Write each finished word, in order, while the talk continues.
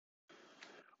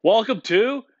Welcome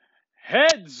to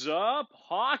Heads Up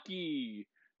Hockey.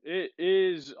 It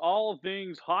is all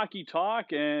things hockey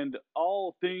talk and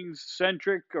all things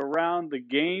centric around the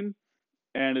game,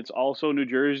 and it's also New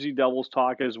Jersey Devils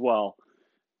talk as well.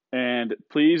 And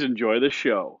please enjoy the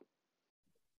show.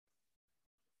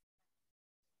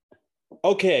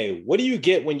 Okay, what do you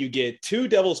get when you get two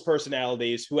Devils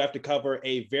personalities who have to cover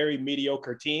a very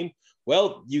mediocre team?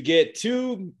 Well, you get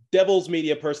two Devils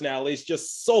media personalities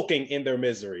just sulking in their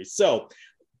misery. So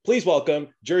please welcome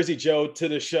Jersey Joe to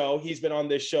the show. He's been on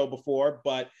this show before,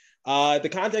 but the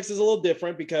context is a little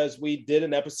different because we did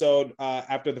an episode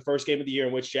after the first game of the year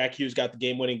in which Jack Hughes got the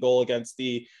game-winning goal against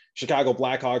the Chicago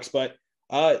Blackhawks. But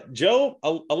Joe,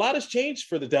 a lot has changed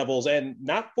for the Devils and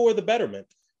not for the betterment.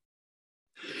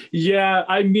 Yeah,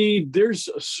 I mean, there's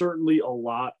certainly a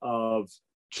lot of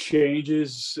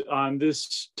changes on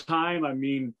this time. I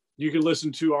mean, you can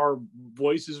listen to our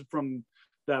voices from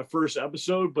that first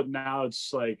episode, but now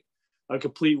it's like a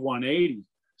complete 180.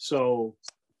 So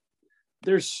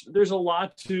there's a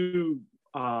lot to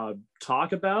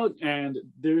talk about, and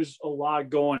there's a lot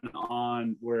going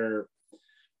on where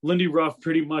Lindy Ruff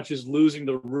pretty much is losing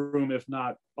the room, if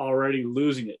not already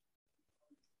losing it.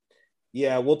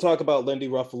 Yeah, we'll talk about Lindy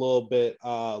Ruff a little bit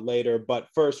later. But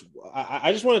first,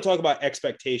 I just want to talk about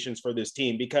expectations for this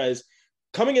team because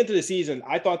coming into the season,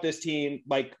 I thought this team,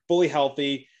 like fully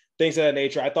healthy, things of that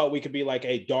nature, I thought we could be like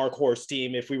a dark horse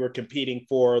team if we were competing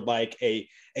for like a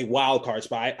wild card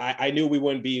spot. I knew we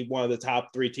wouldn't be one of the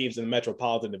top three teams in the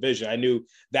Metropolitan Division. I knew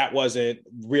that wasn't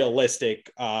realistic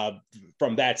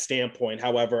from that standpoint.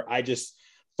 However, I just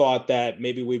thought that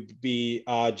maybe we'd be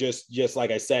just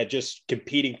like I said, just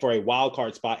competing for a wild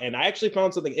card spot. And I actually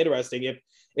found something interesting.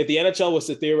 If the NHL was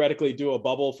to theoretically do a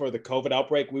bubble for the COVID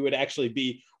outbreak, we would actually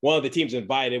be one of the teams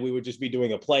invited. We would just be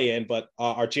doing a play-in, but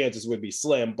our chances would be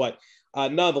slim. But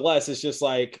nonetheless, it's just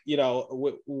like, you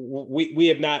know, we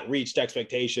have not reached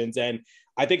expectations. And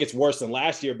I think it's worse than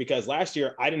last year because last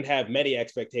year I didn't have many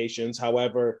expectations.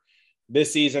 However,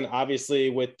 this season, obviously,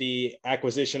 with the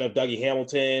acquisition of Dougie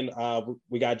Hamilton,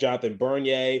 we got Jonathan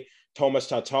Bernier, Thomas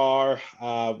Tatar.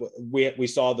 We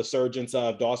saw the surgence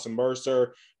of Dawson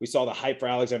Mercer. We saw the hype for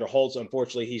Alexander Holtz.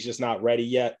 Unfortunately, he's just not ready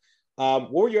yet.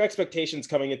 What were your expectations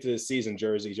coming into this season,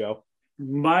 Jersey Joe?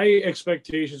 My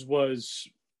expectations was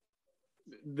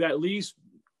at least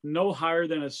no higher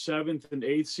than a seventh and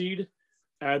eighth seed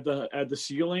at the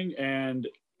ceiling, and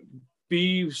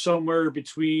be somewhere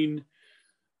between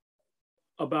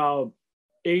about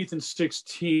 8th and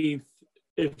 16th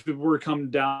if it were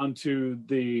come down to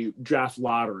the draft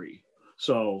lottery.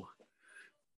 So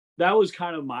that was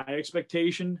kind of my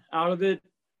expectation out of it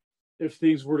if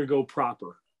things were to go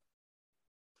proper.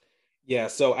 Yeah,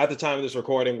 so at the time of this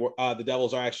recording, the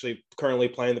Devils are actually currently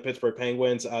playing the Pittsburgh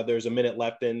Penguins. There's a minute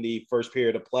left in the first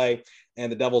period of play,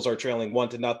 and the Devils are trailing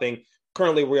 1-0.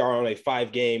 Currently, we are on a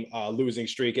 5-game losing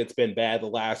streak. It's been bad the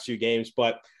last few games,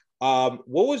 but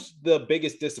what was the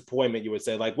biggest disappointment you would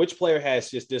say? Like, which player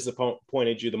has just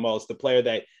disappointed you the most? The player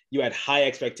that you had high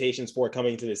expectations for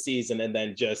coming into the season and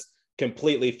then just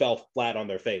completely fell flat on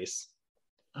their face?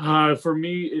 For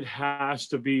me, it has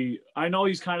to be. I know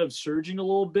he's kind of surging a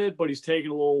little bit, but he's taking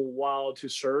a little while to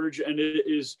surge, and it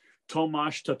is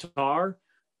Tomas Tatar.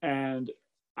 And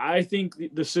I think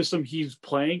the system he's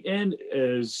playing in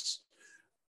is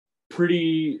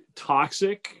pretty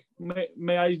toxic.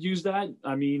 May I use that?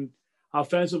 I mean,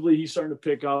 offensively, he's starting to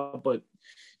pick up, but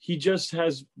he just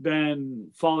has been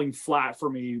falling flat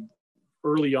for me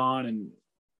early on, and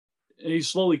he's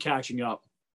slowly catching up.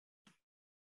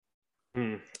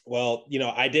 Well, you know,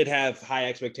 I did have high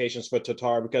expectations for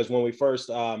Tatar because when we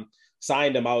first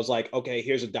signed him, I was like, okay,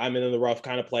 here's a diamond in the rough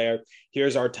kind of player.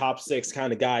 Here's our top six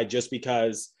kind of guy, just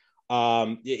because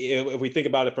if we think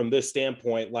about it from this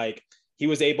standpoint, like he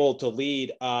was able to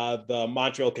lead the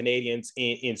Montreal Canadiens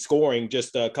in scoring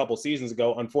just a couple seasons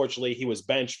ago. Unfortunately, he was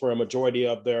benched for a majority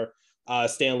of their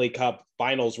Stanley Cup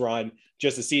finals run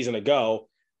just a season ago.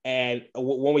 And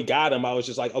when we got him, I was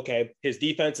just like, okay, his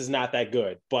defense is not that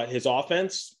good, but his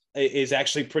offense is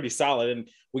actually pretty solid. And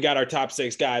we got our top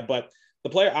six guy. But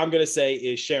the player I'm going to say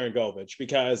is Sharangovich,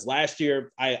 because last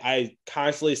year I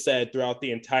constantly said throughout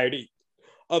the entirety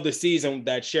of the season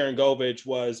that Sharangovich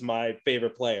was my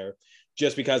favorite player,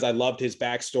 just because I loved his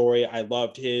backstory. I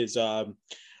loved his,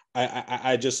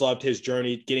 I just loved his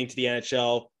journey getting to the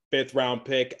NHL, 5th-round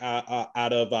pick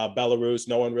out of Belarus.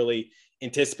 No one really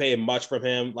anticipated much from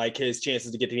him. Like, his chances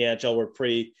to get to the NHL were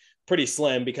pretty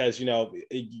slim because, you know,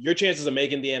 your chances of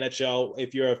making the NHL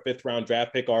if you're a 5th-round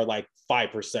draft pick are like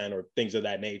 5% or things of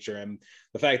that nature. And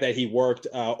the fact that he worked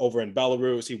over in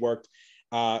Belarus, he worked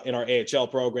in our AHL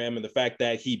program, and the fact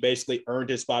that he basically earned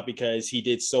his spot because he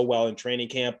did so well in training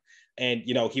camp. And,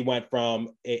 he went from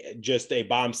just a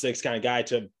bottom six kind of guy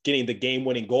to getting the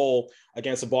game-winning goal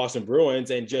against the Boston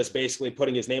Bruins and just basically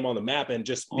putting his name on the map. And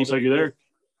just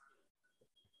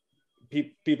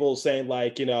people saying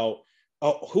like,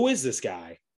 oh, who is this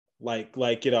guy? Like,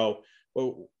 where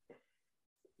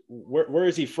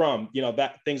is he from?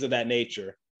 That things of that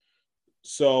nature.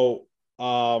 So,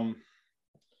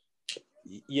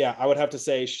 yeah, I would have to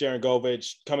say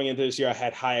Sharangovich coming into this year, I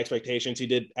had high expectations. He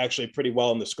did actually pretty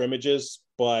well in the scrimmages,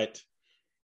 but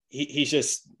he's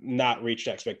just not reached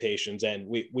expectations. And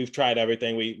we've tried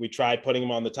everything. We tried putting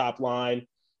him on the top line,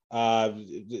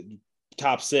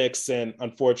 top six, and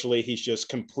unfortunately he's just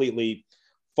completely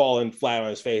fallen flat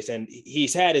on his face. And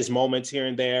he's had his moments here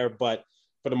and there, but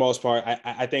for the most part,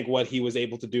 I think what he was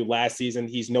able to do last season,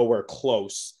 he's nowhere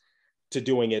close to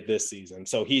doing it this season.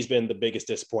 So he's been the biggest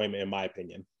disappointment in my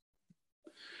opinion.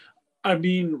 I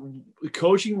mean,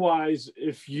 coaching wise,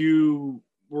 if you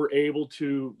were able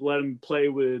to let him play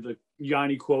with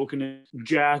Yanni Kuokkanen,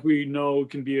 Jack, we know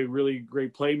can be a really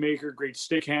great playmaker, great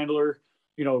stick handler,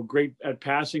 great at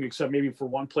passing, except maybe for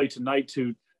one play tonight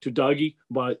to Dougie.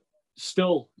 But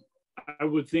still, I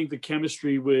would think the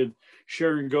chemistry with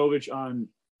Sharangovich on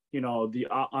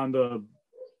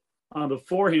the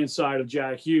forehand side of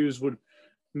Jack Hughes would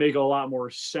make a lot more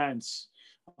sense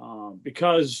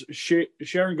because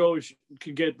Sharangovich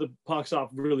could get the pucks off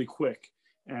really quick.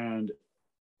 And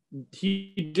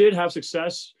he did have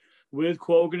success with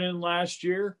Kuokkanen last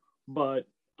year, but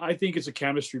I think it's a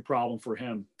chemistry problem for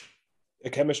him. A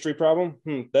chemistry problem?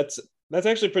 That's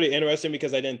actually pretty interesting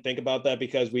because I didn't think about that,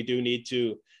 because we do need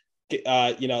to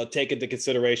take into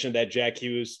consideration that Jack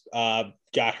Hughes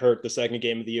got hurt the second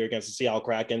game of the year against the Seattle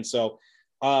Kraken. So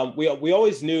we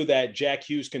always knew that Jack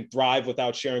Hughes can thrive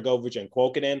without Sharangovich and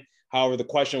Kuokkanen. However, the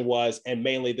question was, and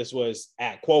mainly this was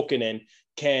at Kuokkanen,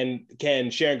 can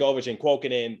Sharangovich and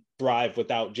Kuokkanen thrive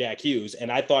without Jack Hughes?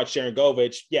 And I thought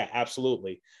Sharangovich, yeah,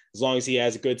 absolutely. As long as he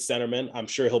has a good centerman, I'm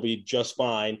sure he'll be just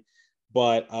fine.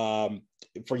 But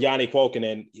for Yanni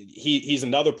Kuokkanen, he's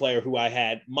another player who I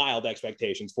had mild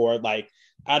expectations for. Like,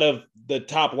 out of the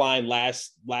top line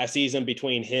last season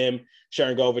between him,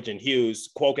 Sharangovich, and Hughes,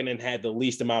 Kuokkanen had the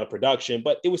least amount of production,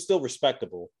 but it was still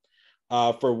respectable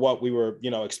for what we were,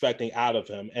 expecting out of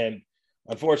him. And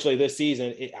unfortunately, this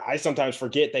season, I sometimes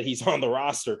forget that he's on the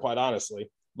roster, quite honestly.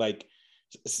 Like,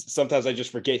 sometimes I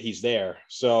just forget he's there.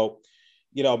 So,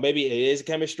 maybe it is a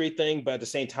chemistry thing, but at the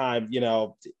same time,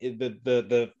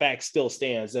 the fact still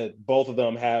stands that both of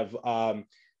them have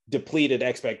depleted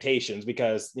expectations,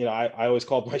 because, I always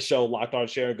called my show Locked On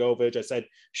Sharangovich. I said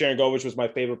Sharangovich was my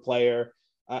favorite player.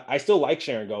 I still like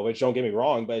Sharangovich, don't get me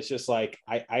wrong, but it's just like,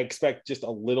 I expect just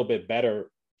a little bit better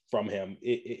from him,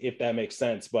 if that makes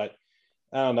sense. But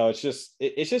I don't know. It's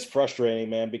just frustrating,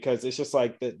 man, because it's just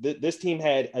like this team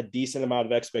had a decent amount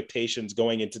of expectations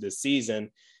going into the season,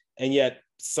 and yet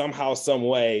somehow, some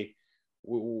way,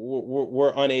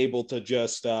 we're unable to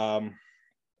just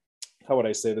how would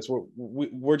I say this?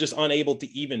 We're just unable to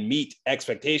even meet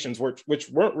expectations, which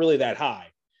weren't really that high.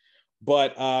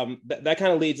 But that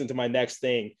kind of leads into my next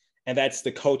thing, and that's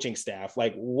the coaching staff.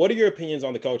 Like, what are your opinions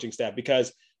on the coaching staff?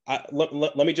 Because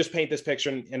let me just paint this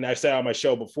picture, and I said on my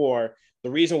show before,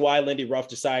 the reason why Lindy Ruff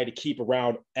decided to keep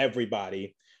around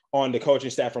everybody on the coaching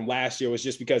staff from last year was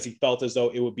just because he felt as though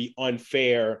it would be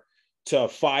unfair to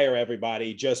fire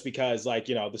everybody just because, like,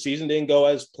 the season didn't go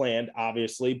as planned,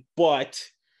 obviously, but,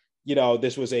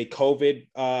 this was a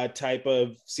COVID type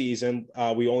of season.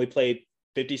 We only played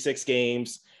 56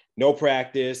 games, no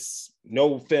practice,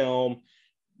 no film,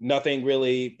 nothing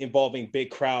really involving big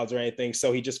crowds or anything.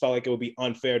 So he just felt like it would be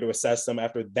unfair to assess them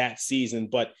after that season.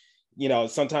 But,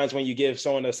 sometimes when you give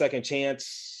someone a second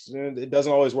chance, it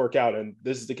doesn't always work out. And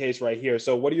this is the case right here.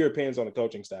 So what are your opinions on the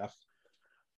coaching staff?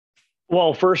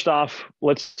 Well, first off,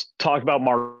 let's talk about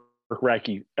Mark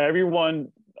Recchi.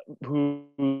 Everyone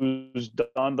who's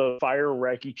done the fire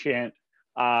Recchi chant,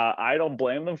 I don't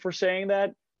blame them for saying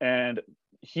that, and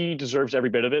he deserves every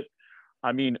bit of it.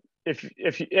 I mean,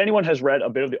 if anyone has read a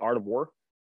bit of The Art of War,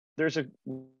 there's a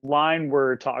line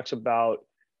where it talks about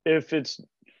if it's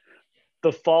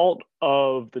the fault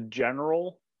of the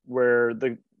general, where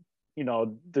the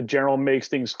general makes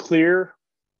things clear,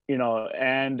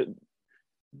 and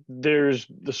the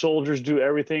soldiers do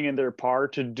everything in their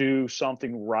part to do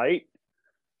something right,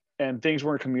 and things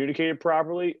weren't communicated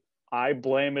properly, I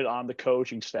blame it on the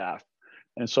coaching staff.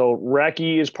 And so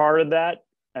Recchi is part of that,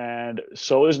 and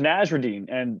so is Nasreddine.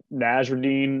 And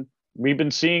Nasreddine, we've been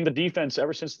seeing the defense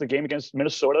ever since the game against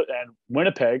Minnesota and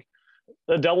Winnipeg.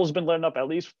 the Devils been letting up at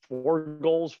least 4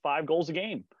 goals, 5 goals a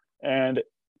game. And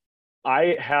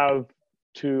I have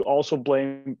to also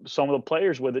blame some of the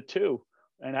players with it too.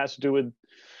 And it has to do with,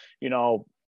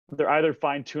 they're either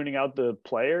fine tuning out the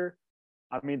player.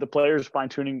 I mean, the players fine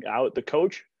tuning out the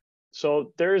coach.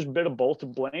 So there's a bit of both to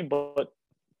blame. But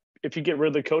if you get rid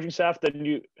of the coaching staff, then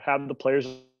you have the players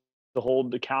to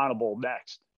hold accountable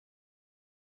next.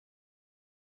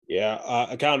 Yeah,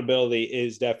 accountability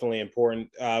is definitely important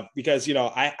because,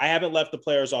 I haven't left the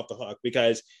players off the hook,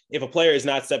 because if a player is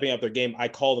not stepping up their game, I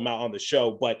call them out on the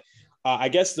show. But I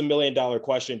guess the $1 million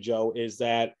question, Joe, is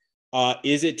that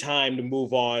is it time to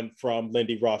move on from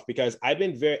Lindy Ruff? Because I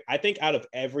think out of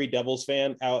every Devils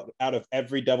fan, out of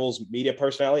every Devils media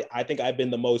personality, I think I've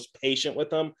been the most patient with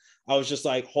them. I was just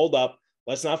like, hold up,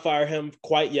 let's not fire him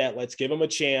quite yet. Let's give him a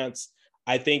chance.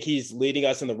 I think he's leading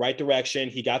us in the right direction.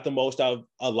 He got the most out of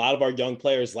a lot of our young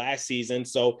players last season.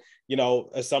 So,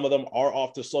 some of them are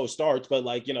off to slow starts, but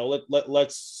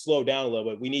let's slow down a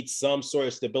little bit. We need some sort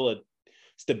of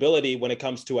stability when it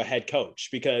comes to a head coach,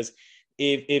 because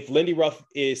if Lindy Ruff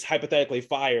is hypothetically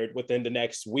fired within the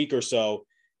next week or so,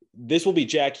 this will be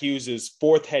Jack Hughes's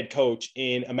 4th head coach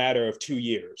in a matter of 2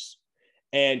 years.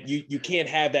 And you can't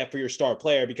have that for your star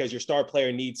player, because your star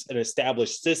player needs an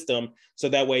established system, so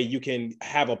that way you can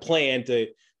have a plan to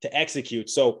execute.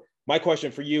 So my question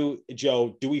for you,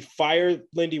 Joe, do we fire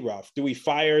Lindy Ruff? Do we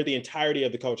fire the entirety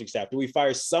of the coaching staff? Do we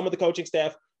fire some of the coaching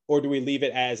staff, or do we leave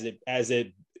it as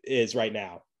it is right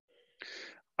now?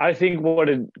 I think what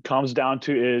it comes down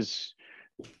to is,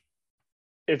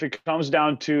 if it comes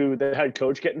down to the head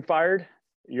coach getting fired,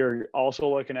 you're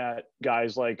also looking at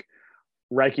guys like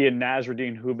Recchi and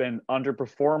Nasreddine, who've been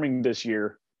underperforming this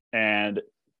year. And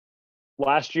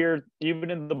last year,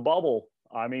 even in the bubble,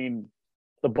 I mean,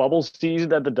 the bubble season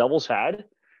that the Devils had,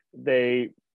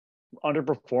 they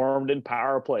underperformed in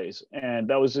power plays. And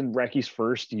that was in Recchi's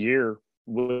first year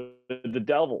with the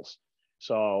Devils.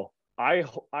 So I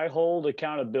hold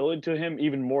accountability to him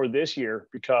even more this year,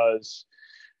 because,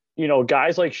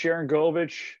 guys like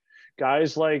Sharangovich,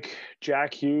 guys like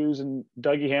Jack Hughes and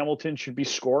Dougie Hamilton should be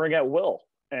scoring at will.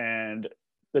 And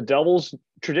the Devils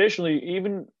traditionally,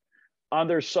 even on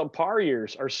their subpar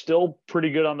years, are still pretty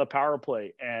good on the power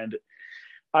play. And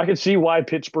I can see why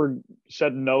Pittsburgh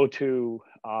said no to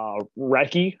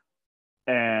Recchi.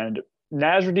 And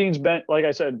Nasreddine's been, like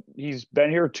I said, he's been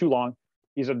here too long.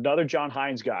 He's another John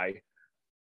Hines guy.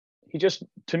 He just,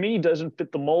 to me, doesn't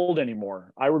fit the mold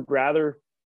anymore. I would rather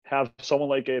have someone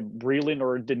like a Breland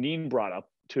or a Dineen brought up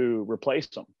to replace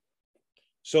him.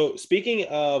 So speaking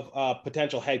of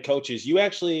potential head coaches, you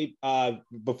actually,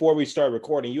 before we started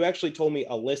recording, you actually told me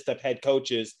a list of head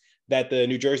coaches that the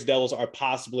New Jersey Devils are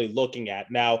possibly looking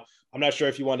at. Now, I'm not sure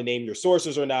if you want to name your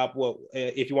sources or not. Well,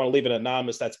 if you want to leave it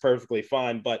anonymous, that's perfectly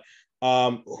fine. But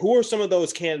who are some of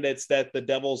those candidates that the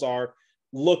Devils are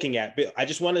looking at? I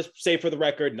just want to say, for the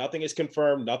record, nothing is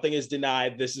confirmed, nothing is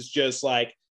denied. This is just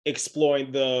like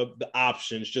exploring the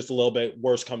options just a little bit.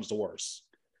 Worst comes to worst.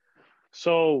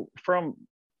 So from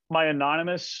my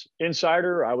anonymous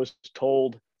insider, I was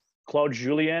told Claude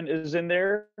Julien is in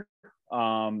there.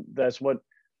 That's what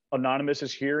anonymous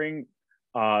is hearing.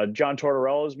 John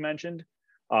Tortorella is mentioned.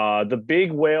 The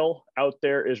big whale out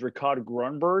there is Rickard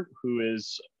Grunberg, who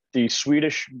is the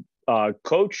Swedish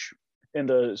coach in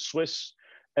the Swiss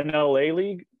NLA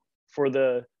League for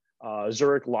the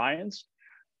Zurich Lions.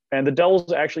 And the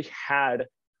Devils actually had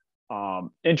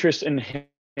interest in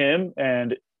him,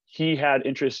 and he had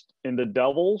interest in the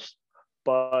Devils,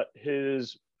 but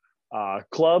his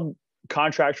club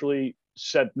contractually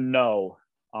said no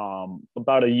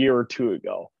about a year or two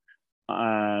ago.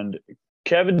 And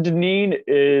Kevin Dineen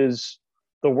is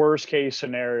the worst case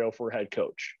scenario for head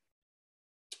coach.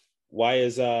 Why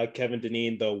is Kevin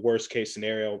Dineen the worst case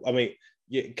scenario? I mean,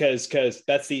 because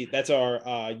that's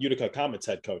our Utica Comets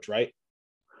head coach, right?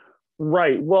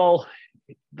 Right. Well,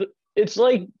 it's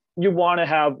like you want to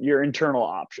have your internal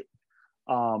option.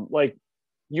 Like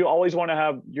you always want to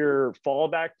have your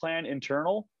fallback plan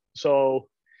internal. So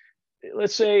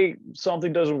let's say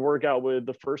something doesn't work out with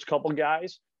the first couple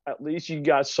guys. At least you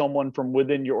got someone from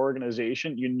within your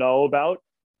organization you know about,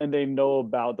 and they know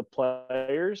about the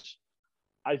players.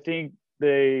 I think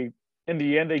in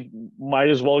the end, they might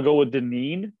as well go with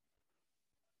Dineen,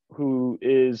 who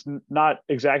is not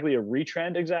exactly a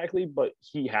retrend exactly, but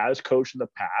he has coached in the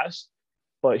past,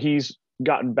 but he's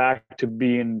gotten back to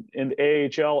being in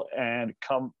the AHL and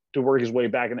come to work his way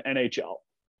back in the NHL.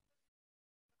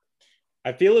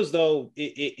 I feel as though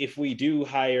if we do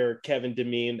hire Kevin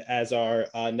Dineen as our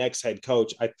next head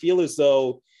coach, I feel as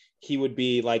though he would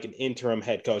be like an interim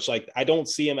head coach. Like, I don't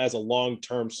see him as a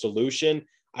long-term solution.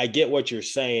 I get what you're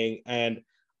saying. And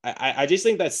I just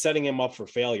think that's setting him up for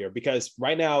failure, because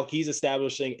right now he's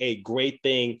establishing a great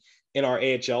thing in our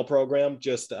AHL program.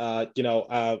 Just, I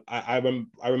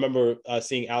remember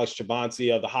seeing Alex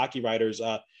Chabansi of the Hockey Writers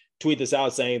tweet this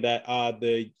out, saying that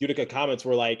the Utica Comets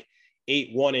were like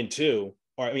 8-1-2,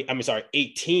 or I'm sorry,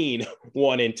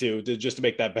 18-1-2, just to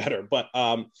make that better. But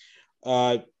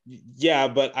yeah,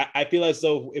 but I feel as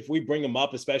though if we bring him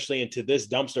up, especially into this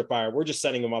dumpster fire, we're just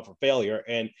setting him up for failure.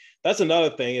 And that's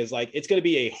another thing, is like, it's going to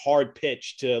be a hard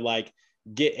pitch to like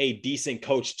get a decent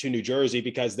coach to New Jersey,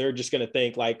 because they're just going to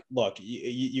think like, look,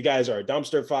 you guys are a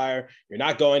dumpster fire. You're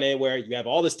not going anywhere. You have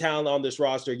all this talent on this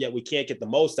roster, yet we can't get the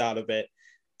most out of it.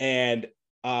 And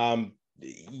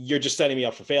you're just setting me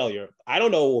up for failure. I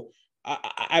don't know.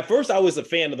 At first, I was a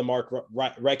fan of the Mark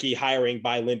Recchi hiring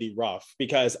by Lindy Ruff,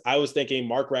 because I was thinking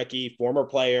Mark Recchi, former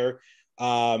player,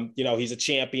 he's a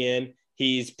champion.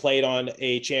 He's played on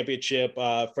a championship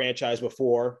franchise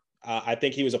before. I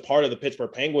think he was a part of the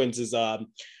Pittsburgh Penguins'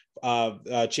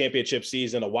 championship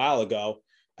season a while ago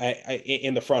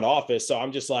in the front office. So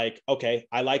I'm just like, okay,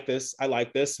 I like this.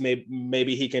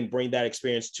 Maybe he can bring that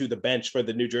experience to the bench for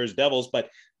the New Jersey Devils.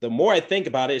 But the more I think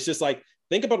about it, it's just like,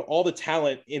 think about all the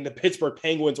talent in the Pittsburgh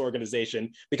Penguins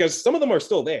organization, because some of them are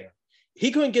still there. He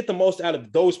couldn't get the most out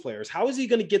of those players. How is he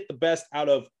going to get the best out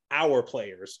of our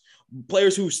players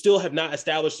who still have not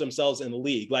established themselves in the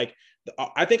league? Like,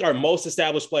 I think our most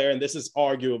established player, and this is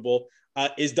arguable,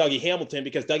 is Dougie Hamilton,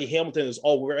 because Dougie Hamilton is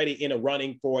already in a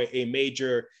running for a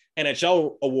major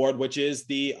NHL award, which is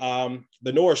the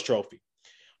Norris Trophy.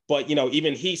 But,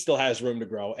 even he still has room to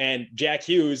grow. And Jack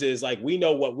Hughes is like, we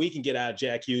know what we can get out of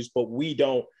Jack Hughes, but we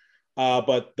don't,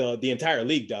 but the entire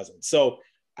league doesn't. So,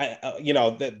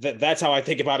 that's how I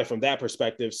think about it from that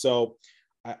perspective. So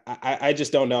I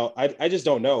just don't know. I just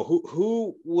don't know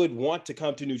who would want to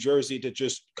come to New Jersey to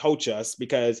just coach us,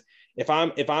 because if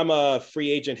I'm a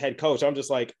free agent head coach, I'm just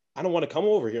like, I don't want to come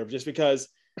over here, just because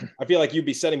I feel like you'd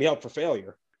be setting me up for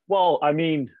failure. Well, I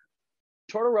mean,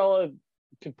 Tortorella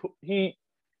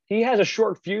he has a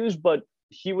short fuse, but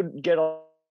he would get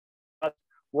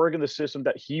work in the system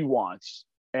that he wants.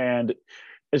 And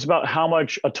it's about how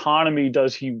much autonomy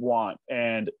does he want.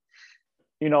 And,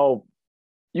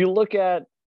 you look at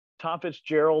Tom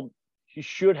Fitzgerald, he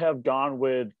should have gone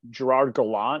with Gerard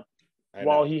Gallant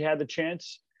while he had the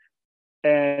chance.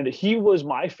 And he was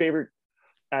my favorite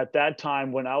at that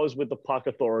time when I was with the Puck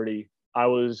Authority. I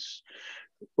was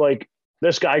like,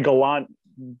 this guy Gallant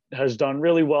has done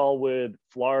really well with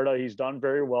Florida. He's done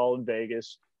very well in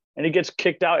Vegas, and he gets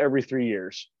kicked out every 3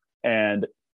 years. And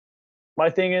my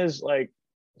thing is, like,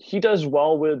 he does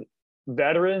well with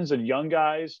veterans and young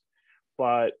guys,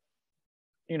 but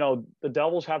the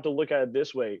Devils have to look at it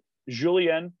this way.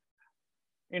 Julien,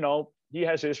 he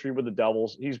has history with the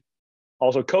Devils. He's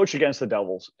also coached against the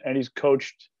Devils, and he's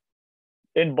coached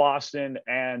in Boston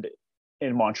and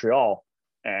in Montreal.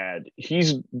 And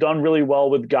he's done really well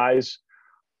with guys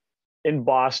in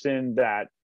Boston, that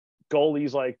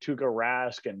goalies like Tuukka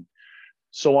Rask and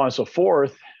so on and so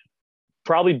forth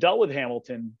probably dealt with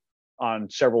Hamilton on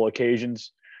several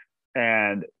occasions.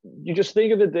 And you just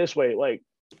think of it this way, like,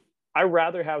 I'd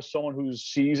rather have someone who's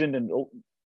seasoned and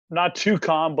not too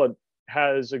calm, but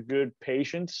has a good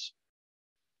patience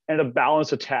and a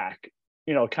balanced attack,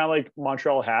 kind of like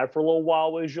Montreal had for a little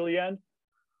while with Julien.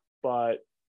 But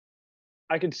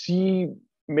I could see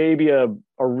maybe a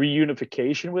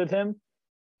reunification with him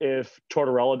if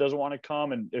Tortorella doesn't want to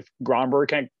come and if Grönborg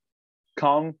can't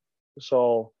come.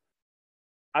 So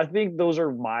I think those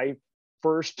are my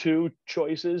first two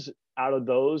choices out of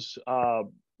those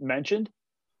mentioned.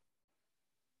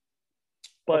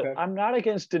 But okay, I'm not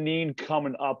against Dineen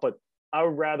coming up, but I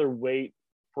would rather wait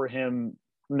for him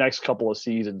next couple of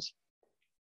seasons.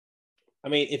 I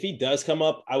mean, if he does come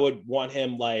up, I would want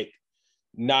him like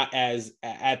not as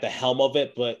at the helm of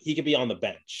it, but he could be on the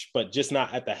bench, but just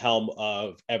not at the helm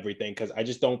of everything. Cause I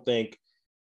just don't think,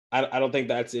 I don't think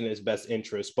that's in his best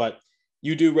interest. But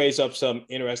you do raise up some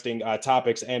interesting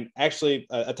topics. And actually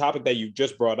a topic that you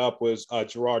just brought up was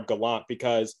Gerard Gallant,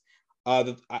 because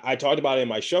I talked about it in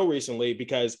my show recently,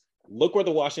 because look where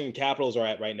the Washington Capitals are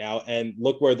at right now. And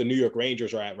look where the New York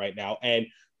Rangers are at right now. And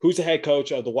who's the head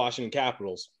coach of the Washington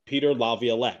Capitals? Peter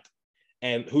Laviolette.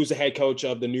 And who's the head coach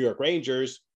of the New York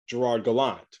Rangers? Gerard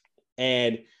Gallant.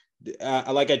 And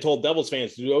like I told Devils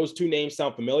fans, do those two names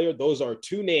sound familiar? Those are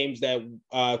two names that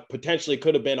potentially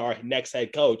could have been our next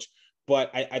head coach. But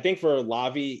I think for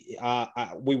Lavi,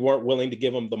 we weren't willing to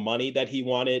give him the money that he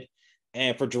wanted.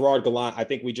 And for Gerard Gallant, I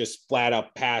think we just flat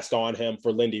out passed on him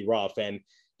for Lindy Ruff. And,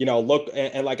 look,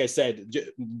 and like I said,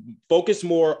 focus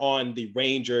more on the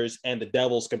Rangers and the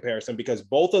Devils comparison, because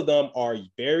both of them are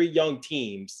very young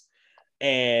teams.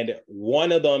 And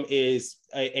one of them is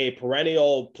a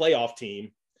perennial playoff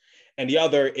team, and the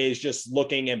other is just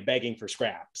looking and begging for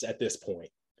scraps at this point.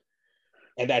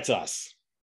 And that's us.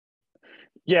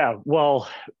 Yeah, well,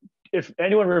 if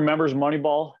anyone remembers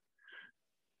Moneyball,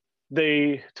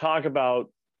 they talk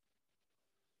about,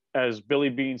 as Billy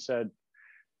Beane said,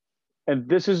 and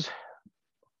this is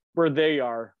where they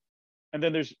are, and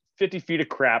then there's 50 feet of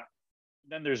crap,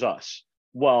 then there's us.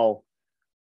 Well,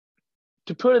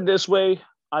 to put it this way,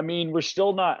 I mean, we're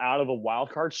still not out of a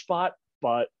wild card spot,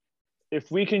 but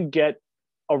if we can get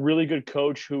a really good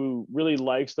coach who really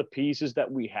likes the pieces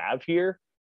that we have here,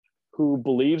 who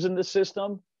believes in the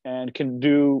system and can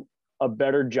do a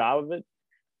better job of it,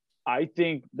 I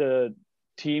think the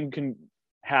team can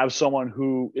have someone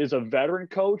who is a veteran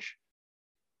coach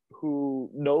who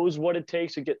knows what it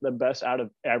takes to get the best out of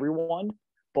everyone,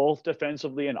 both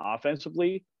defensively and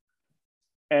offensively.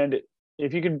 And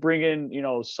if you can bring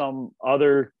in, some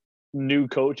other new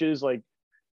coaches, like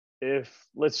if,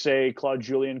 let's say, Claude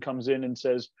Julien comes in and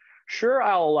says, sure,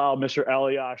 I'll allow Mr.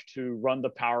 Elias to run the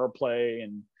power play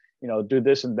and, do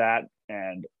this and that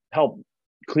and help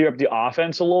clear up the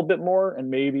offense a little bit more. And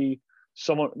maybe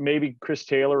Chris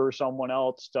Taylor or someone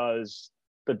else does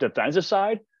the defensive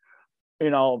side,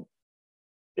 it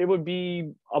would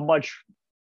be a much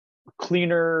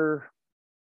cleaner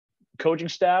coaching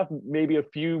staff, maybe a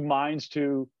few minds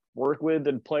to work with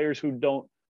and players who don't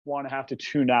want to have to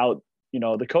tune out,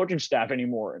 the coaching staff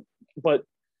anymore. But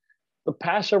the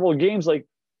past several games,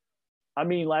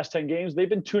 last 10 games, they've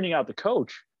been tuning out the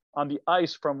coach on the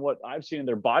ice from what I've seen in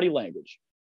their body language.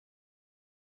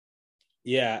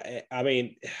 Yeah.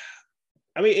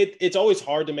 It's always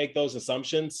hard to make those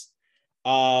assumptions.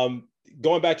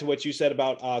 Going back to what you said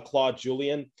about Claude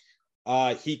Julien,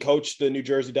 he coached the New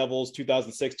Jersey Devils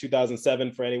 2006,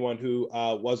 2007, for anyone who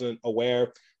wasn't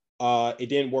aware. It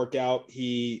didn't work out.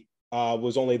 He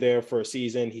was only there for a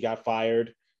season. He got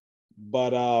fired.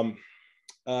 But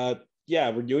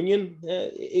reunion,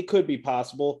 it could be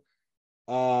possible.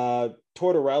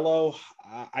 Tortorella,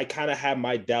 I kind of have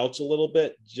my doubts a little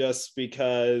bit, just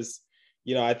because,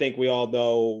 I think we all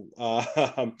know.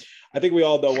 What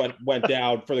went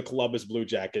down for the Columbus Blue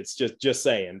Jackets. Just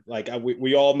saying,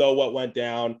 we all know what went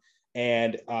down,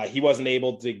 and he wasn't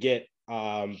able to get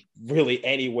really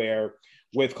anywhere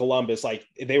with Columbus. Like,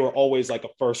 they were always like a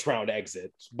first round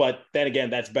exit. But then again,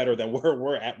 that's better than where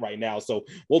we're at right now. So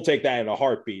we'll take that in a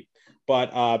heartbeat.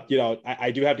 But,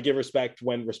 I do have to give respect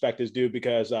when respect is due,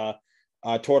 because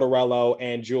Tortorella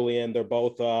and Julien, they're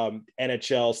both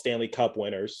NHL Stanley Cup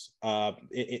winners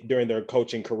during their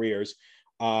coaching careers.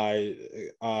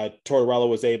 Tortorella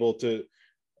was able to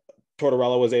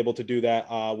do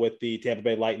that with the Tampa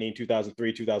Bay Lightning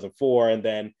 2003, 2004. And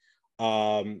then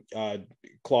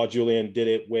Claude Julien did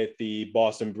it with the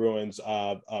Boston Bruins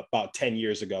about 10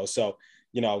 years ago. So,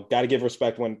 got to give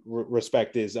respect when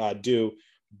respect is due.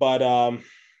 But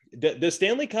the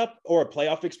Stanley Cup or a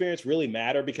playoff experience really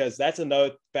matter, because that's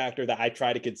another factor that I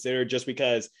try to consider, just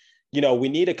because, we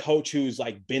need a coach who's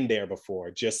been there before,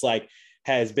 just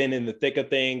has been in the thick of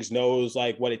things, knows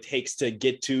what it takes to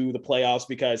get to the playoffs.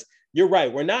 Because you're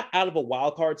right, we're not out of a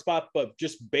wild card spot, but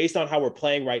just based on how we're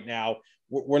playing right now,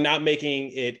 we're not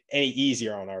making it any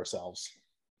easier on ourselves.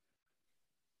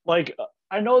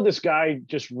 I know this guy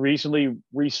just recently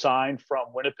re-signed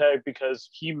from Winnipeg, because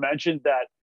he mentioned that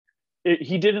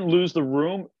he didn't lose the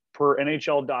room per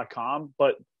NHL.com,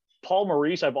 but Paul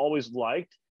Maurice I've always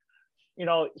liked.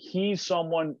 He's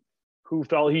someone who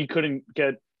felt he couldn't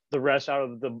get the rest out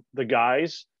of the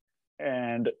guys,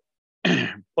 and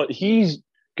but he's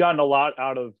gotten a lot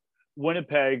out of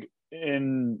Winnipeg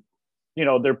in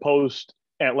their post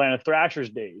Atlanta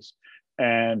Thrashers days.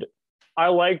 And I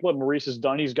like what Maurice has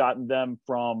done. He's gotten them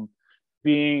from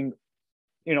being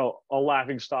a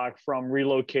laughing stock from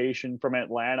relocation from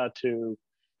Atlanta to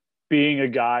being a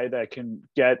guy that can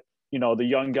get, the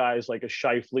young guys like a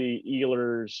Scheifele,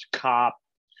 Ehlers, Kopp,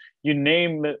 you can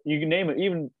name it,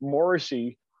 even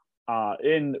Morrissey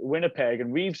in Winnipeg.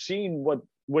 And we've seen what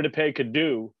Winnipeg could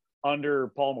do under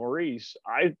Paul Maurice.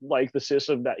 I like the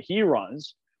system that he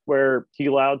runs, where he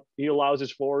allows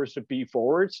his forwards to be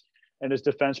forwards and his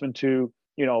defensemen to,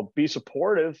 be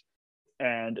supportive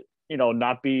and,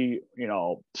 not be,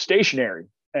 stationary.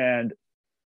 And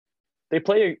they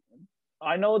play,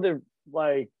 I know they're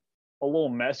a little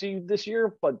messy this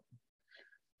year, but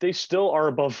they still are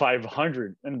above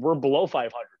 500 and we're below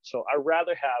 500. So I'd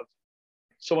rather have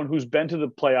someone who's been to the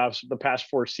playoffs the past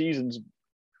 4 seasons,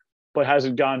 but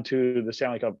hasn't gone to the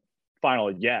Stanley Cup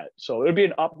final yet. So it would be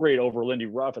an upgrade over Lindy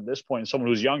Ruff at this point, someone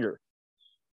who's younger.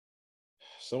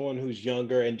 Someone who's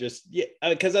younger and just, yeah,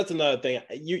 because that's another thing.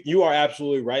 You are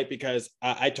absolutely right, because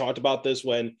I talked about this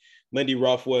when Lindy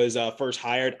Ruff was first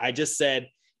hired. I just said,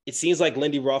 it seems like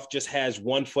Lindy Ruff just has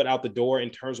one foot out the door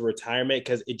in terms of retirement,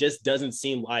 because it just doesn't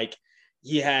seem like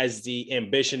he has the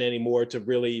ambition anymore to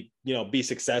really, be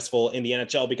successful in the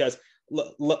NHL. Because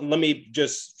let me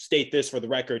just state this for the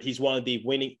record. He's one of the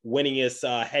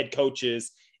winningest head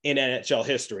coaches in NHL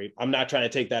history. I'm not trying to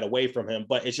take that away from him,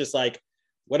 but it's just like,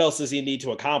 what else does he need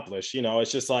to accomplish?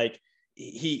 It's just like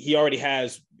he already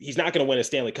has. He's not going to win a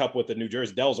Stanley Cup with the New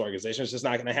Jersey Devils organization. It's just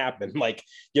not going to happen. Like,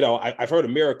 I've heard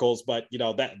of miracles, but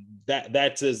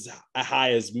that's as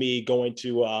high as me going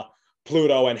to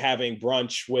Pluto and having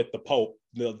brunch with the Pope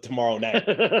tomorrow night.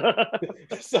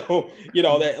 So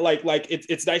that like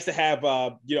it's nice to have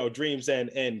dreams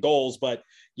and goals, but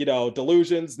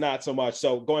delusions not so much.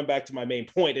 So going back to my main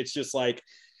point, it's just like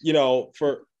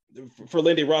for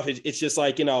Lindy Ruff, it's just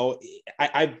like,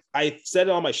 I said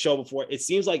it on my show before. It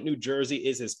seems like New Jersey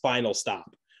is his final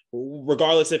stop,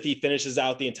 regardless if he finishes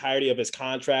out the entirety of his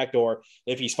contract or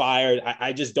if he's fired.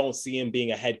 I just don't see him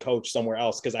being a head coach somewhere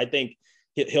else, because I think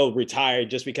he'll retire,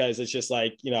 just because it's just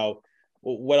like,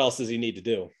 what else does he need to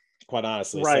do? Quite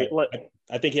honestly. Right. So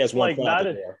I think he has one foot out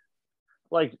the door.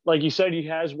 Like you said, he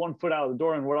has one foot out of the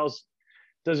door, and what else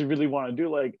does he really want to do?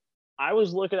 Like, I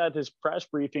was looking at this press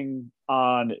briefing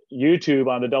on YouTube,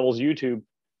 on the Devils YouTube,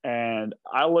 and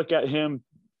I look at him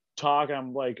talk.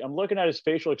 I'm looking at his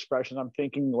facial expression. I'm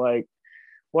thinking, like,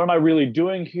 what am I really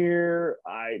doing here?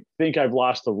 I think I've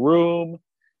lost the room.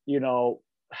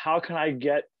 How can I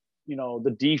get,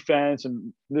 the defense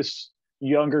and this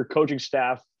younger coaching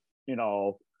staff,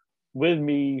 with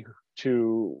me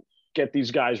to get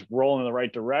these guys rolling in the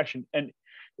right direction? And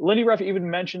Lindy Ruff even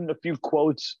mentioned a few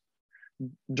quotes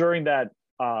during that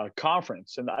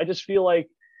conference, and I just feel like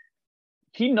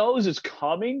he knows it's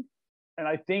coming, and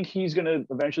I think he's going to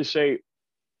eventually say,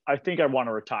 I think I want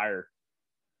to retire.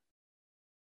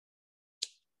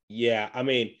 Yeah, I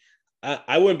mean,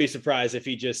 I wouldn't be surprised if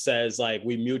he just says, like,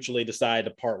 we mutually decide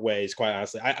to part ways. Quite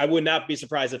honestly, I would not be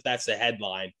surprised if that's the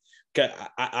headline.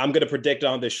 I'm going to predict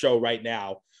on this show right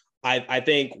now. I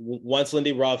think once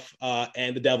Lindy Ruff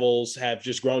and the Devils have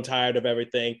just grown tired of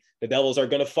everything, the Devils are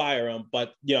going to fire him.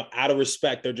 But, out of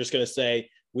respect, they're just going to say,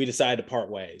 we decided to part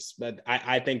ways. But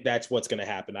I think that's what's going to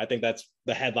happen. I think that's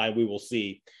the headline we will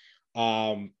see.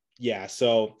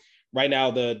 So right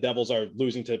now the Devils are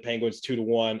losing to the Penguins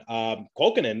 2-1.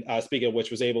 Kuokkanen, speaking of which,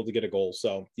 was able to get a goal.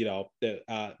 So,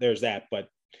 there's that. But,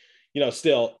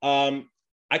 still,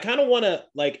 I kind of want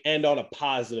to end on a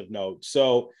positive note.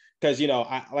 So, because,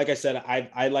 like I said,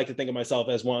 I like to think of myself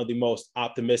as one of the most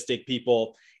optimistic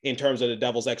people in terms of the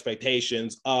Devils'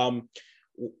 expectations.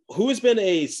 Who has been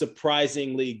a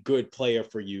surprisingly good player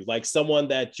for you? Like someone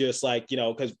that just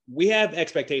because we have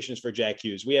expectations for Jack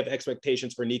Hughes. We have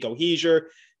expectations for Nico Hischier,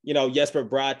 Jesper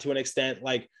Bratt to an extent.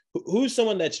 Like, who's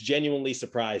someone that's genuinely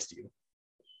surprised you?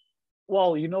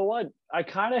 Well, you know what? I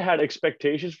kind of had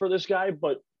expectations for this guy,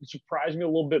 but it surprised me a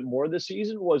little bit more this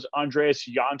season was Andreas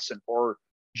Johnsson, or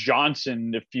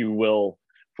Johnson, if you will,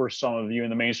 for some of you in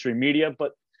the mainstream media.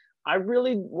 But I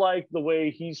really like the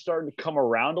way he's starting to come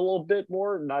around a little bit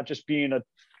more, not just being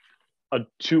a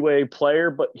two-way player,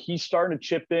 but he's starting to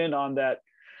chip in on that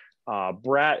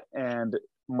Bratt and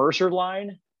Mercer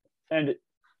line. And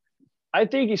I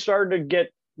think he's starting to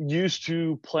get used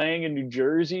to playing in New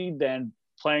Jersey than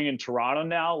playing in Toronto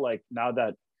now. Like, now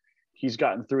that he's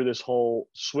gotten through this whole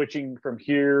switching from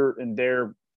here and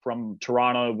there from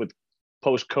Toronto with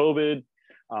post-COVID,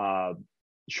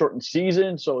 shortened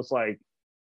season. So it's like,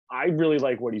 I really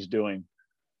like what he's doing.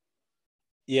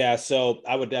 Yeah, so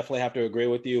I would definitely have to agree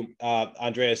with you.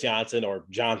 Andreas Johnsson, or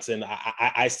Johnson,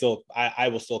 I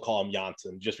will still call him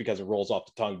Johnsson just because it rolls off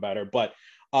the tongue better. But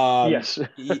yes,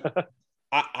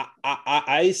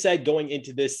 I said going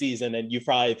into this season, and you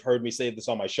probably have heard me say this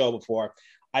on my show before,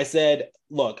 I said,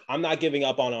 look, I'm not giving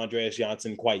up on Andreas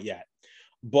Johnsson quite yet.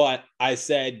 But I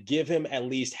said, give him at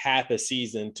least half a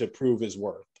season to prove his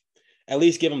worth. At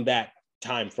least give him that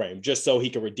time frame, just so he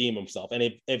can redeem himself. And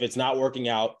if it's not working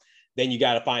out, then you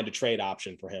got to find a trade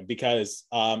option for him, because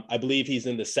I believe he's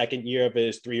in the second year of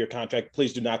his 3-year contract.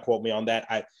 Please do not quote me on that.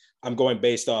 I'm going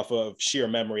based off of sheer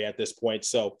memory at this point.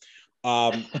 So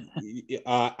I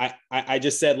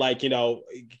just said,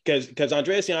 because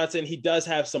Andreas Johnsson, he does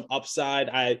have some upside.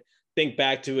 I think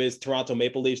back to his Toronto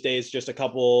Maple Leafs days just a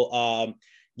couple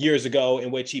years ago,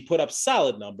 in which he put up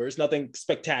solid numbers, nothing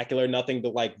spectacular, nothing to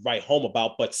like write home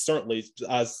about, but certainly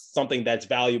something that's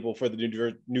valuable for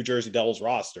the New Jersey Devils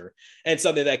roster and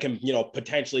something that can,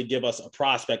 potentially give us a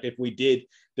prospect if we did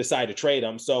decide to trade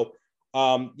him. So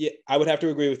yeah, I would have to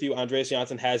agree with you. Andreas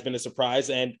Johnsson has been a surprise.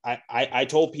 And I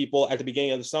told people at the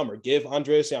beginning of the summer, give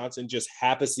Andreas Johnsson just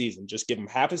half a season, just give him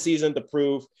half a season to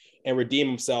prove and redeem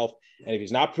himself. And if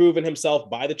he's not proven himself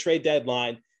by the trade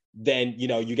deadline, then,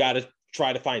 you got to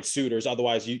try to find suitors.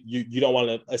 Otherwise you don't want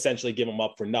to essentially give him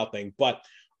up for nothing. But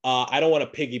I don't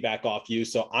want to piggyback off you.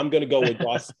 So I'm going to go with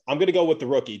Dawson. I'm going to go with the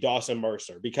rookie, Dawson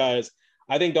Mercer, because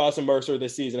I think Dawson Mercer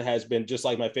this season has been just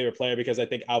like my favorite player, because I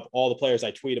think of all the players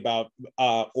I tweet about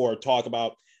or talk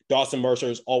about, Dawson Mercer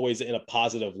is always in a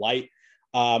positive light.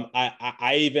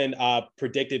 I even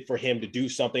predicted for him to do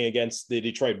something against the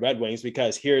Detroit Red Wings,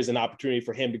 because here's an opportunity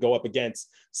for him to go up against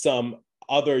some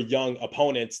other young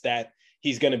opponents that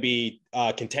he's going to be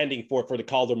contending for the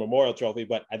Calder Memorial Trophy.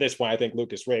 But at this point, I think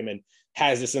Lucas Raymond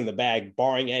has this in the bag,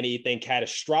 barring anything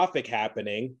catastrophic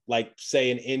happening, like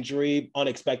say an injury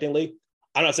unexpectedly.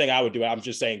 I'm not saying I would do it. I'm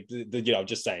just saying,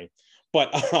 just saying.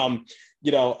 But,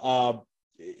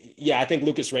 yeah, I think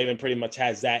Lucas Raymond pretty much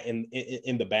has that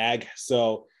in the bag.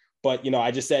 So, but,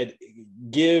 I just said,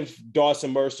 give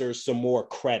Dawson Mercer some more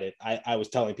credit. I was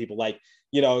telling people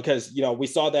because, we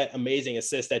saw that amazing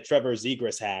assist that Trevor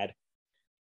Zegras had.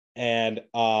 And,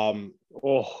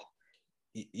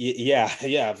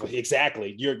 yeah,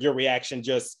 exactly. Your reaction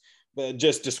just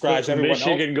describes everyone else.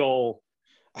 Michigan goal.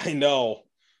 I know.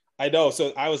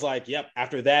 So I was like, yep,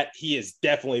 after that, he is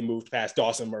definitely moved past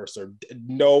Dawson Mercer.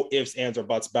 No ifs, ands, or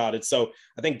buts about it. So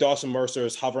I think Dawson Mercer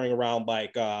is hovering around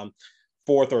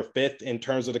fourth or fifth in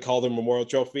terms of the Calder Memorial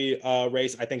Trophy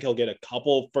race. I think he'll get a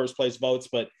couple first place votes,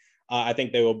 but I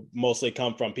think they will mostly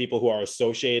come from people who are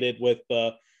associated with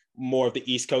more of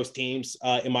the East Coast teams,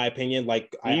 in my opinion. I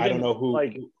don't know who,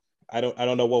 I don't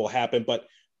know what will happen, but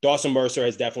Dawson Mercer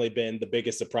has definitely been the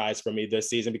biggest surprise for me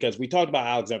this season, because we talked about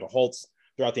Alexander Holtz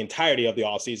throughout the entirety of the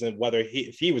offseason, whether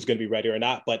if he was going to be ready or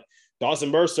not. But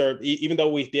Dawson Mercer, even though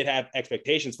we did have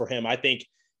expectations for him, I think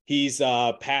he's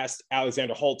passed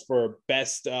Alexander Holtz for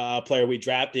best player we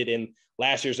drafted in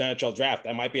last year's NHL draft.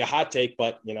 That might be a hot take,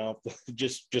 but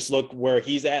just look where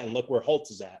he's at and look where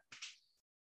Holtz is at.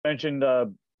 Mentioned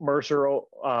Mercer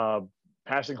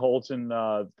passing Holtz in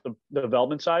the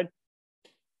development side.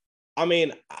 I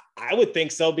mean, I would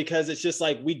think so, because it's just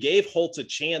we gave Holtz a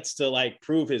chance to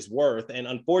prove his worth. And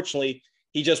unfortunately,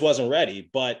 he just wasn't ready.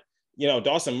 But,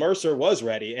 Dawson Mercer was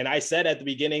ready. And I said at the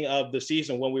beginning of the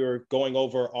season, when we were going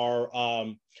over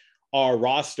our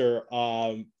roster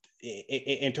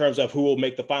in terms of who will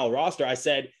make the final roster, I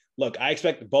said, look, I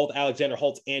expect both Alexander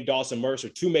Holtz and Dawson Mercer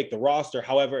to make the roster.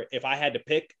 However, if I had to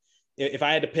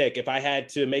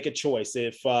make a choice,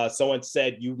 if someone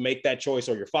said you make that choice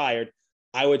or you're fired,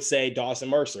 I would say Dawson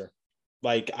Mercer.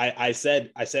 I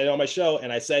said it on my show,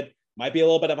 and I said, might be a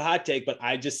little bit of a hot take, but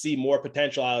I just see more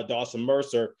potential out of Dawson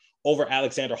Mercer over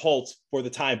Alexander Holtz for the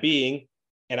time being.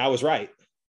 And I was right.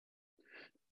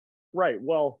 Right.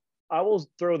 Well, I will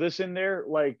throw this in there.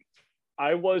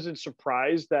 I wasn't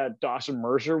surprised that Dawson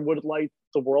Mercer would light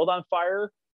the world on fire,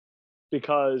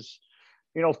 because,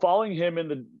 following him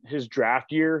in his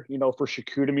draft year, for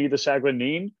Chicoutimi, the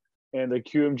Saguenay, and the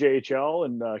QMJHL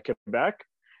in Quebec,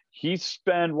 he's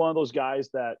been one of those guys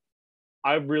that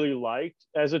I really liked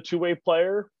as a two-way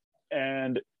player.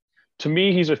 And to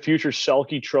me, he's a future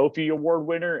Selke Trophy Award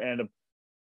winner, and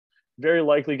very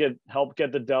likely help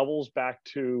get the Devils back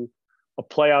to a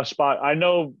playoff spot. I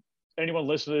know anyone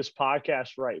listening to this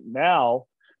podcast right now,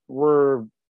 we're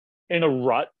in a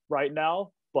rut right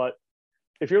now, but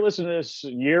if you're listening to this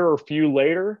a year or a few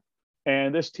later,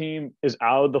 and this team is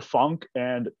out of the funk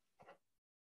and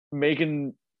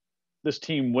making this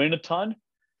team win a ton,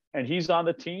 and he's on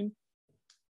the team,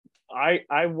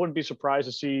 I wouldn't be surprised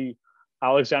to see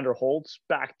Alexander Holtz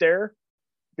back there,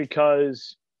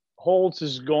 because Holtz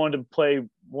is going to play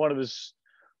one of his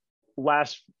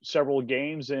last several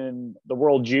games in the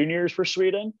World Juniors for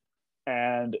Sweden,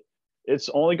 and it's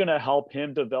only going to help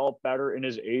him develop better in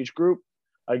his age group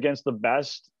against the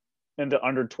best in the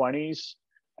under 20s.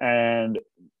 And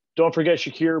don't forget,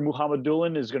 Shakir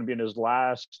Muhammadulin is going to be in his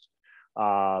last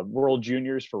World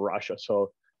Juniors for Russia.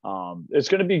 So it's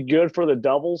going to be good for the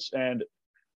Devils. And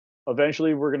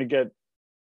eventually we're going to get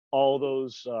all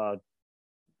those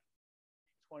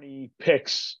 20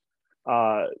 picks,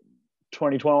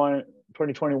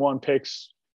 2021 picks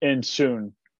in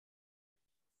soon.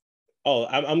 Oh,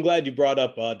 I'm glad you brought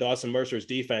up Dawson Mercer's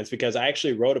defense, because I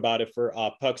actually wrote about it for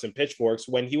Pucks and Pitchforks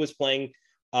when he was playing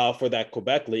for that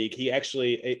Quebec league. He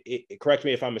actually, correct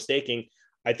me if I'm mistaken,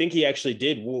 I think he actually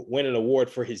did win an award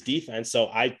for his defense. So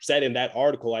I said in that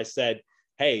article, I said,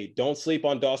 hey, don't sleep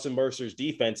on Dawson Mercer's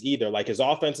defense either. Like, his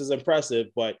offense is impressive,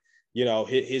 but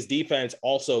his defense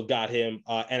also got him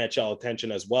NHL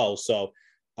attention as well. So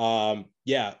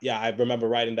yeah, I remember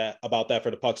writing that about that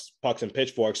for the Pucks and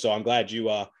Pitchforks. So I'm glad you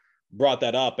brought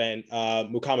that up. And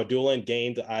Mukhama Doolin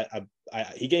gained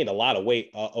he gained a lot of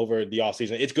weight over the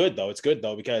offseason. It's good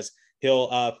though because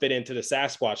he'll fit into the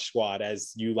Sasquatch squad,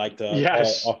 as you like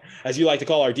to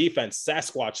call our defense,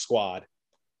 Sasquatch squad.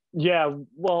 Yeah,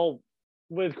 well,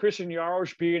 with Christian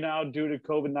Jaros being out due to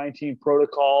COVID-19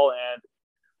 protocol, and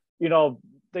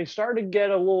they started to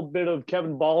get a little bit of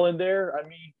Kevin Ball in there. I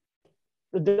mean,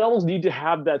 the Devils need to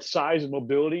have that size and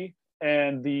mobility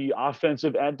and the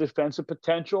offensive and defensive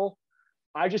potential.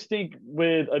 I just think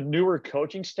with a newer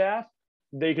coaching staff,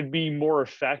 they could be more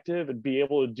effective and be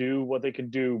able to do what they can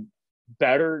do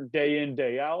better day in,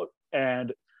 day out,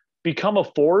 and become a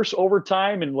force over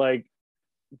time. And like,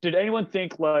 did anyone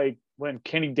think like when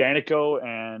Kenny Danico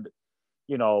and,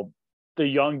 the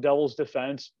young Devils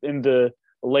defense in the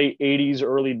late 80s,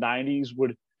 early 90s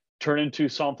would turn into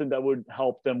something that would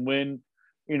help them win,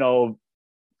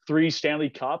 3 Stanley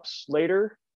Cups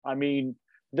later? I mean,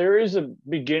 there is a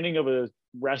beginning of a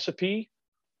recipe.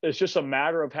 It's just a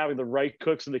matter of having the right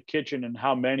cooks in the kitchen and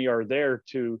how many are there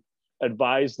to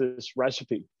advise this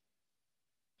recipe.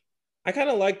 I kind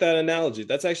of like that analogy.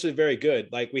 That's actually very good.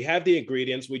 Like, we have the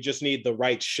ingredients, we just need the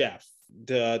right chef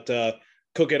to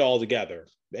cook it all together.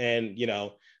 And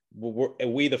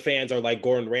we the fans are like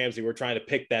Gordon Ramsay. We're trying to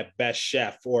pick that best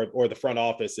chef, or the front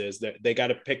office is. They got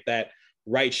to pick that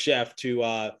right chef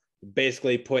to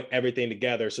basically put everything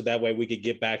together, so that way we could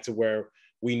get back to where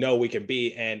we know we can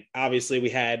be. And obviously we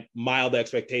had mild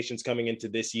expectations coming into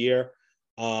this year.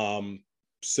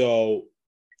 So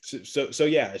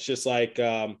yeah, it's just like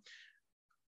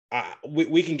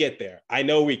we can get there. I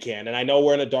know we can. And I know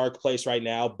we're in a dark place right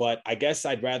now, but I guess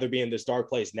I'd rather be in this dark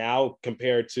place now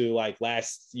compared to like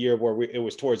last year where it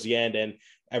was towards the end and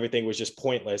everything was just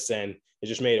pointless and it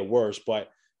just made it worse. But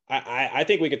I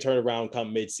think we could turn around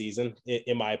come mid-season,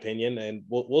 in my opinion, and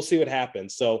we'll see what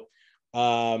happens. So,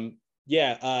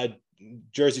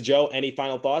 Jersey Joe, any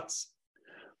final thoughts?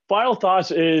 Final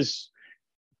thoughts is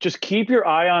just keep your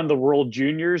eye on the World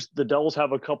Juniors. The Devils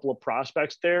have a couple of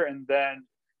prospects there, and then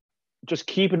just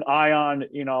keep an eye on,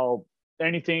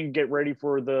 anything, get ready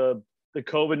for the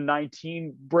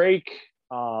COVID-19 break.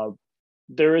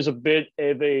 There is a bit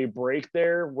of a break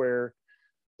there where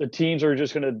the teams are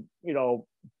just going to,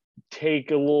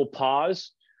 take a little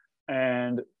pause,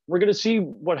 and we're going to see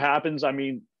what happens. I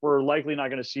mean, we're likely not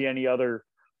going to see any other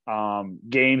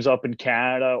games up in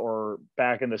Canada or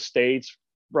back in the States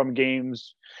from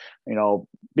games,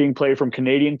 being played from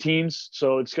Canadian teams.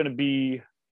 So it's going to be,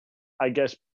 I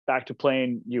guess, back to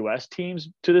playing US teams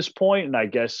to this point. And I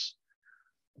guess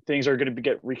things are going to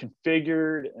get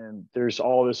reconfigured, and there's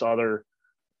all this other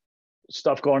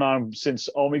stuff going on since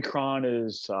Omicron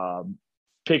is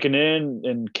picking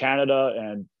in Canada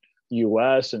and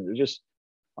US, and just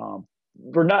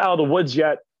we're not out of the woods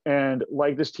yet. And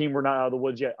like this team, we're not out of the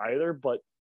woods yet either, but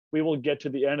we will get to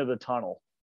the end of the tunnel.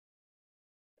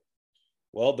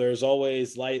 Well, there's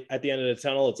always light at the end of the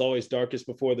tunnel. It's always darkest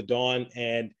before the dawn.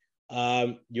 And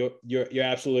you're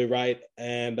absolutely right.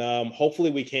 And hopefully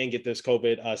we can get this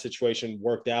COVID situation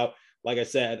worked out. Like I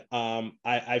said,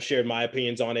 I've shared my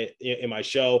opinions on it in my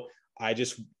show.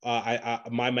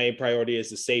 My main priority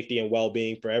is the safety and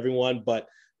well-being for everyone. But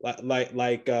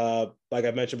like I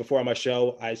mentioned before on my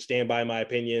show, I stand by my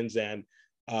opinions and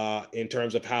in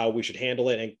terms of how we should handle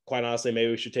it. And quite honestly,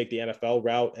 maybe we should take the NFL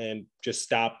route and just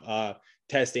stop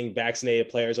testing vaccinated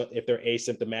players if they're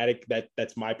asymptomatic.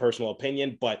 That's my personal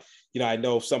opinion. But I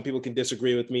know some people can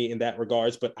disagree with me in that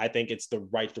regards, but I think it's the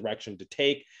right direction to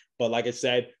take. But like I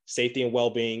said, safety and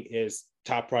well-being is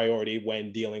top priority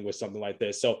when dealing with something like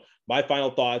this. So my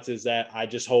final thoughts is that I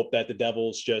just hope that the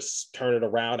Devils just turn it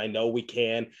around. I know we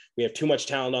can. We have too much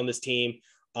talent on this team.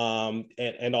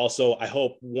 And also I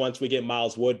hope once we get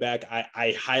Miles Wood back,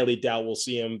 I highly doubt we'll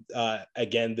see him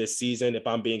again this season. If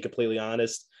I'm being completely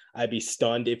honest, I'd be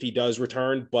stunned if he does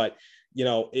return. But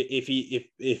if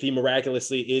he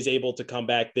miraculously is able to come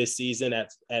back this season at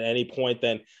any point,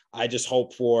 then I just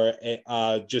hope for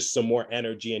just some more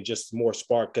energy and just more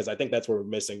spark, because I think that's what we're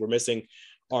missing. We're missing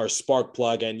our spark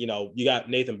plug. And you got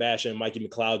Nathan Bastian and Mikey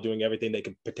McLeod doing everything they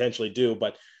could potentially do,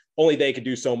 but only they could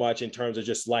do so much in terms of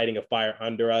just lighting a fire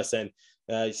under us. And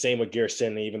same with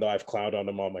Gerson, even though I've clowned on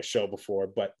him on my show before.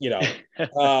 But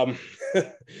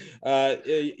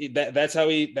that's how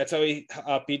he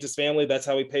feeds his family. That's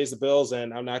how he pays the bills,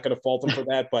 and I'm not going to fault him for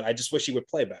that. But I just wish he would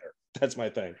play better. That's my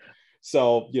thing.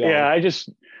 So, Yeah, I just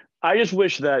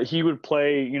wish that he would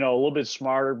play, a little bit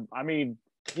smarter. I mean,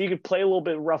 he could play a little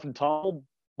bit rough and tumble,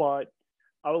 but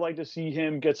I would like to see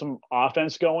him get some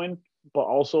offense going, but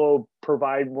also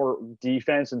provide more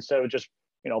defense instead of just,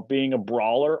 being a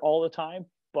brawler all the time.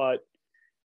 But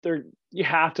there, you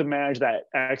have to manage that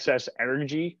excess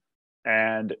energy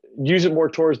and use it more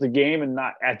towards the game and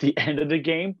not at the end of the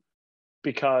game,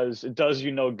 because it does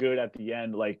you no good at the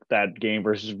end, like that game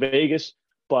versus Vegas.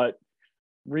 But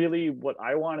really, what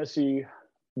I want to see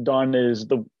done is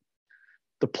the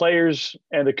players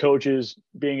and the coaches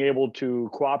being able to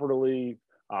cooperatively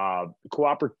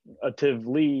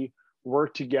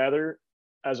work together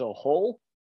as a whole.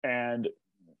 And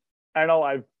I know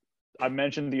I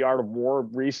mentioned the art of war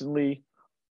recently,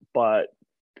 but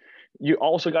you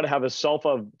also got to have a self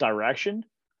of direction.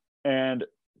 And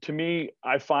to me,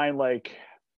 I find like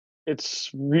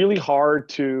it's really hard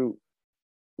to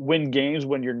win games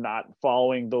when you're not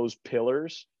following those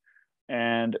pillars.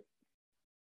 And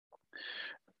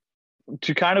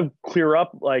to kind of clear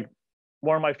up, like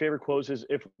one of my favorite quotes is,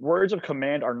 if words of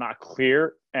command are not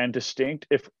clear and distinct,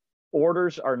 if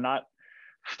orders are not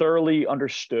thoroughly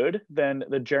understood, then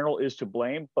the general is to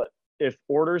blame. But if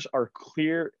orders are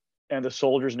clear and the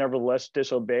soldiers nevertheless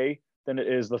disobey, then it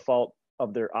is the fault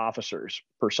of their officers,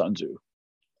 per Sun Tzu.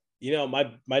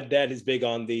 My dad is big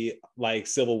on the like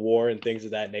Civil War and things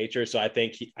of that nature. So I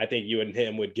think you and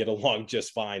him would get along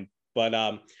just fine.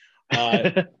 But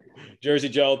Jersey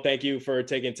Joe, thank you for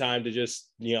taking time to just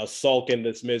sulk in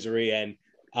this misery,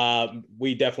 and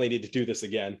we definitely need to do this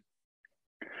again.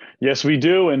 Yes, we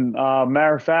do. And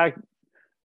matter of fact,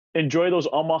 enjoy those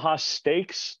Omaha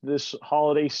steaks this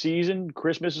holiday season.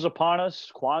 Christmas is upon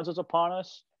us. Kwanzaa's upon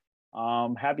us.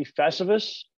 Happy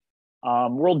Festivus.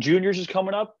 World Juniors is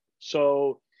coming up,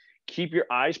 so keep your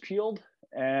eyes peeled.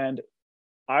 And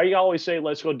I always say,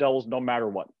 let's go Devils no matter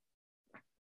what.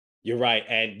 You're right.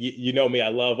 And you know me, I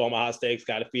love Omaha steaks.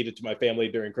 Got to feed it to my family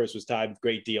during Christmas time.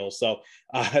 Great deal. So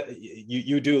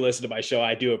you do listen to my show.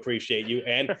 I do appreciate you.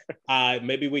 And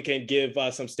maybe we can give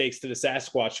some steaks to the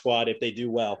Sasquatch squad if they do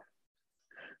well.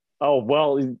 Oh,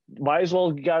 well, might as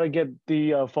well got to get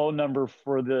the phone number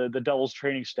for the Devils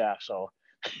training staff so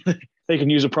they can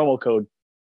use a promo code.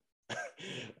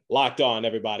 Locked on,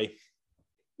 everybody.